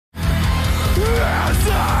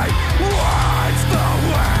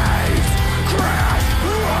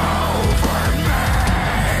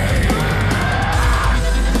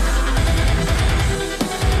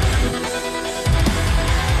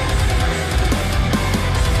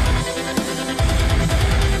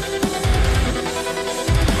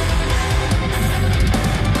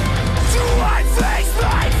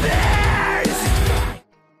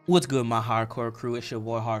What's good, my hardcore crew? It's your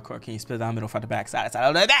boy Hardcore King. Split down middle, front to back, side to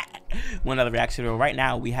side. That. One other reaction video. Right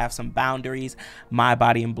now, we have some Boundaries, My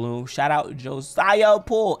Body in Blue. Shout out Josiah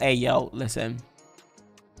Poole. Hey, yo, listen.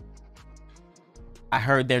 I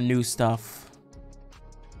heard their new stuff.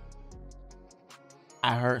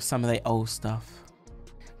 I heard some of their old stuff.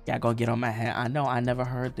 Yeah, go get on my head. I know, I never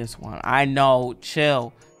heard this one. I know,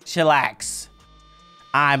 chillax.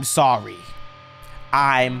 I'm sorry.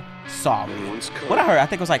 I'm sorry. What I heard, I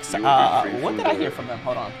think it was like, what did I hear from them?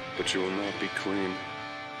 Hold on. But you will not be clean.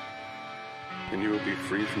 And you will be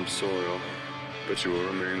free from soil, but you will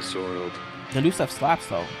remain soiled. The new stuff slaps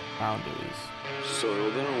though. Boundaries.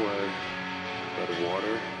 Soiled in a way that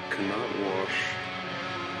water cannot wash,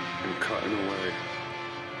 and cut in a way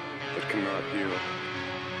that cannot heal.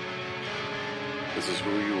 This is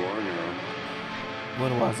who you are now.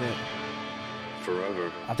 What was it? Forever.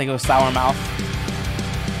 I think it was Sour Mouth.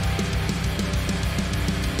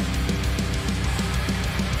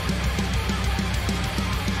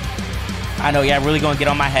 I know, yeah, really gonna get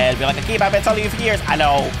on my head. Be like, Akeem, I've been telling you for years. I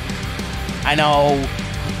know.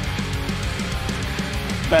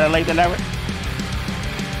 Better late than never.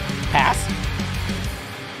 Pass.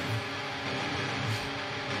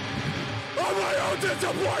 On my own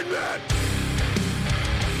disappointment!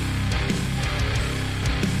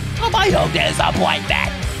 On my own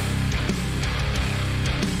disappointment.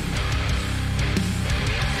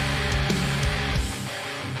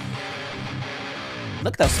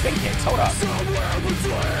 Look at those spin kicks. Hold up. Somewhere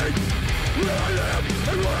between where I am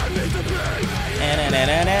and where I need to be.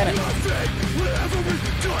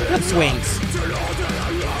 Good swings.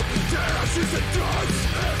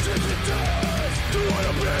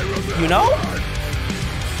 You know?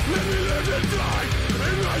 Let me live and die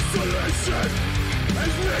in isolation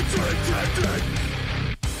as nature intended.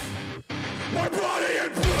 My body in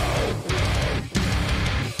blue.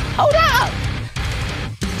 Hold up.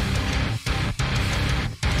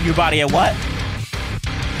 Your body at what?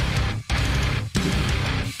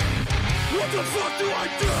 What the fuck do I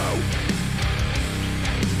do?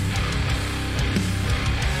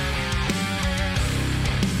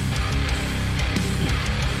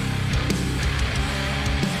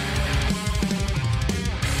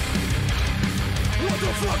 What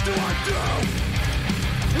the fuck do I do?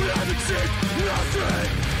 When I achieve nothing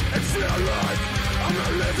and feel like I'm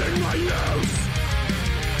not living my youth.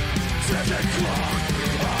 Ticking clock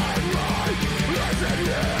on my life and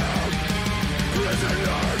now.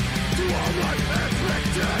 Prisoner to all my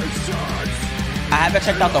expectations. I haven't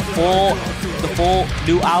checked out the full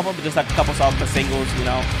new album, but just like a couple songs, the singles, you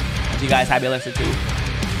know, that you guys have me listen to.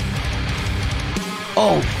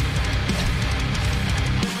 Oh.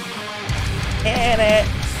 And it.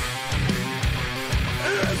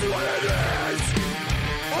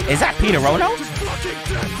 Is that Peter Rono?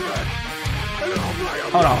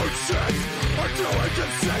 Hold on.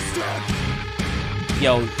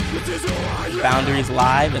 Yo, Boundaries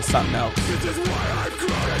live is something else.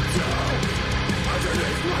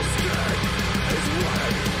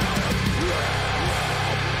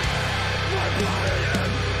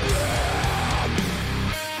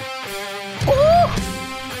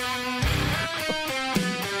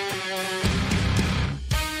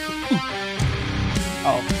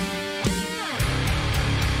 Oh.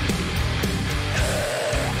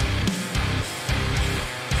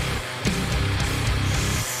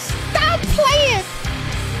 Stop playing.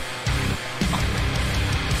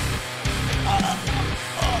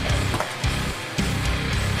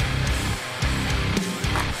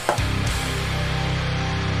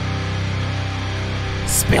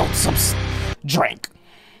 Spilled some drink.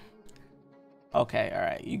 Okay, all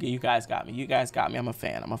right. You guys got me. You guys got me. I'm a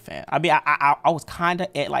fan. I mean, I was kind of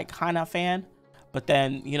a fan, but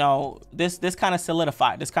then, you know, this kind of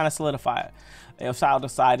solidified. If side to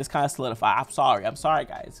side, this kind of solidified. I'm sorry,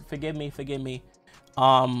 guys. Forgive me.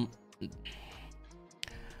 The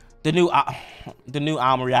new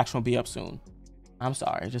album reaction will be up soon. I'm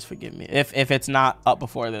sorry. Just forgive me if it's not up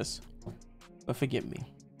before this, but forgive me.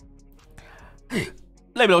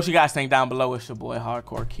 Let me know what you guys think down below. It's your boy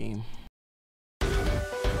Hardcore King.